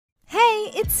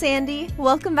it's Sandy.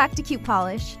 Welcome back to Cute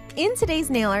Polish. In today's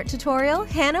nail art tutorial,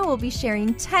 Hannah will be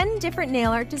sharing 10 different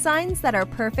nail art designs that are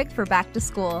perfect for back to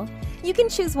school. You can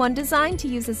choose one design to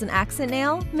use as an accent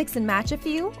nail, mix and match a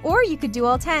few, or you could do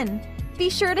all 10. Be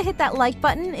sure to hit that like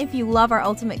button if you love our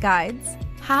ultimate guides.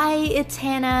 Hi, it's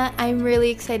Hannah. I'm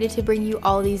really excited to bring you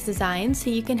all these designs so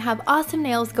you can have awesome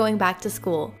nails going back to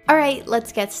school. Alright,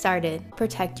 let's get started.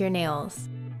 Protect your nails.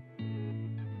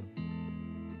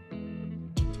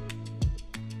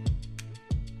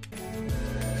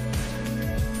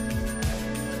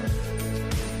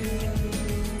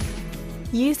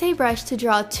 Use a brush to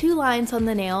draw 2 lines on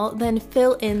the nail, then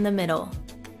fill in the middle.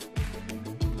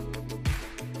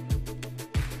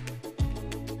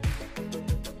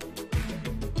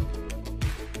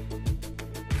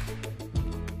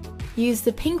 Use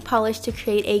the pink polish to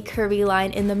create a curvy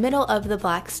line in the middle of the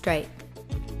black stripe.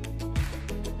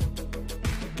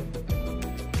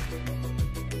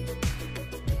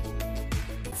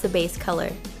 It's the base color.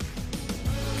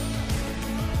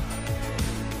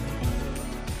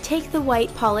 Take the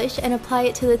white polish and apply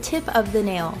it to the tip of the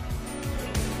nail.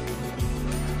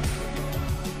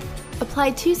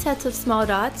 Apply 2 sets of small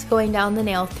dots going down the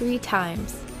nail 3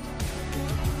 times.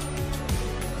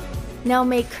 Now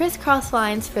make crisscross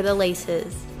lines for the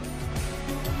laces.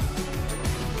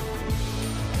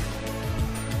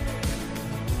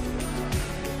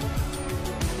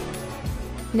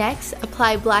 Next,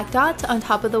 apply black dots on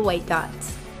top of the white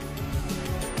dots.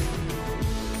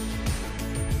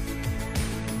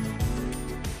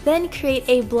 Then create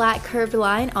a black curved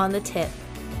line on the tip.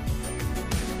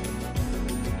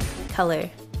 Color.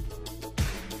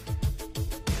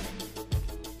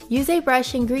 Use a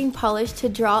brush and green polish to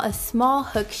draw a small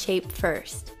hook shape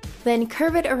first. Then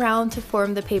curve it around to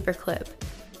form the paperclip.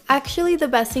 Actually, the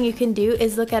best thing you can do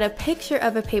is look at a picture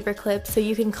of a paperclip so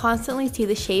you can constantly see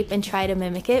the shape and try to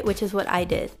mimic it, which is what I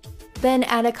did. Then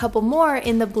add a couple more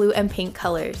in the blue and pink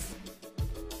colors.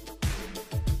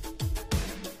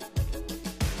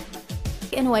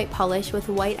 And white polish with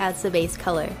white as the base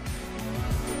color.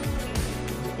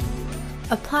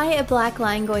 Apply a black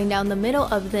line going down the middle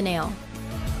of the nail.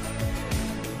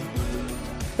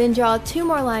 Then draw 2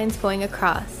 more lines going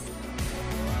across.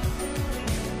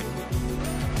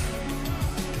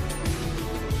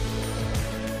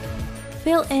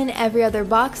 Fill in every other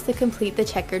box to complete the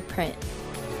checkered print.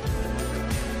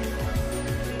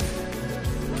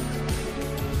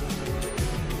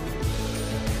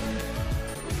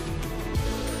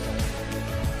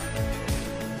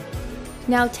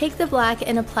 Now take the black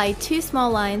and apply 2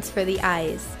 small lines for the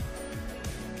eyes.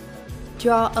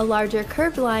 Draw a larger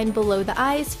curved line below the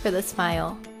eyes for the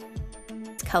smile.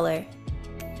 Color.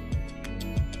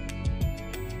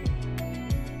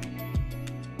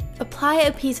 Apply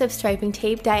a piece of striping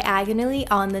tape diagonally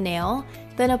on the nail,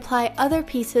 then apply other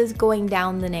pieces going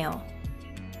down the nail.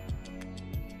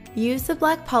 Use the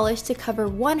black polish to cover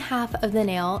 1/2 of the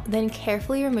nail, then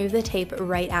carefully remove the tape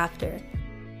right after.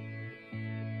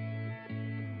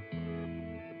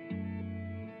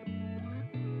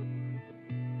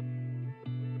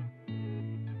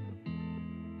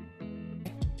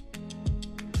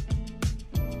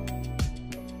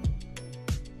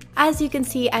 As you can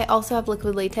see, I also have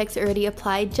liquid latex already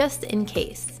applied just in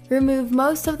case. Remove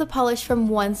most of the polish from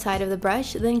one side of the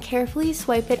brush, then carefully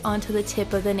swipe it onto the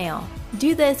tip of the nail.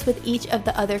 Do this with each of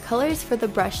the other colors for the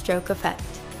brush stroke effect.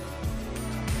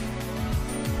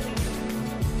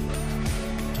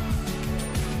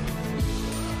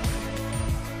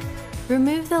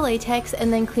 Remove the latex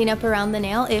and then clean up around the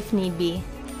nail if need be.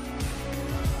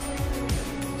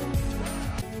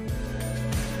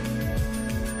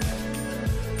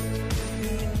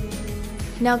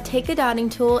 Now take a dotting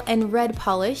tool and red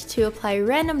polish to apply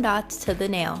random dots to the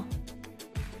nail.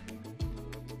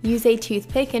 Use a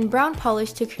toothpick and brown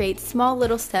polish to create small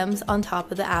little stems on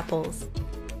top of the apples.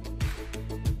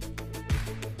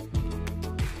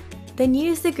 Then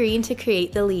use the green to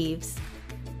create the leaves.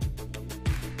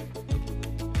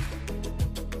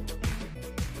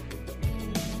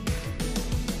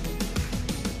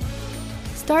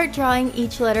 Start drawing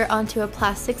each letter onto a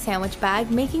plastic sandwich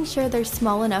bag, making sure they're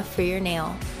small enough for your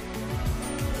nail.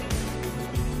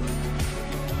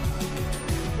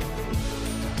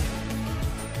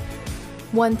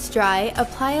 Once dry,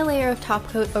 apply a layer of top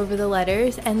coat over the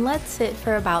letters and let sit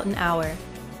for about an hour.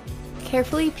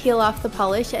 Carefully peel off the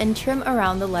polish and trim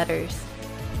around the letters.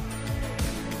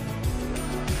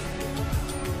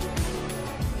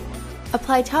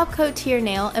 Apply top coat to your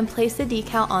nail and place the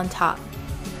decal on top.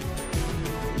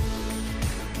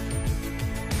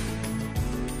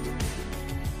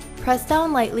 Press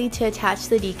down lightly to attach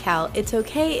the decal. It's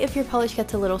okay if your polish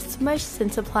gets a little smushed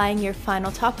since applying your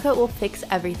final top coat will fix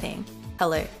everything.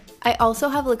 Color. I also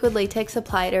have liquid latex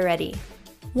applied already.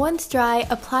 Once dry,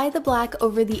 apply the black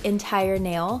over the entire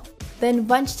nail. Then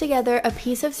bunch together a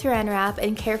piece of saran wrap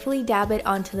and carefully dab it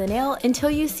onto the nail until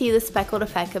you see the speckled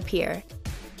effect appear.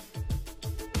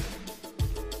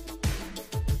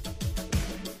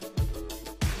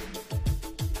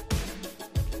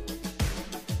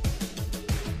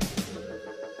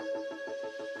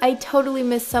 I totally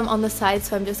missed some on the side,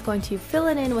 so I'm just going to fill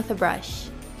it in with a brush.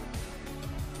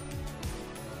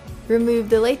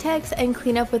 Remove the latex and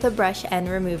clean up with a brush and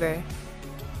remover.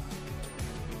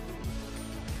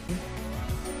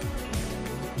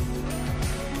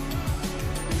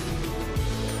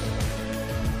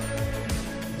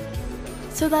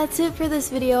 So that's it for this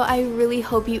video. I really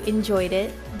hope you enjoyed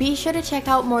it. Be sure to check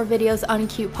out more videos on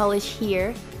Cute Polish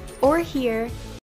here or here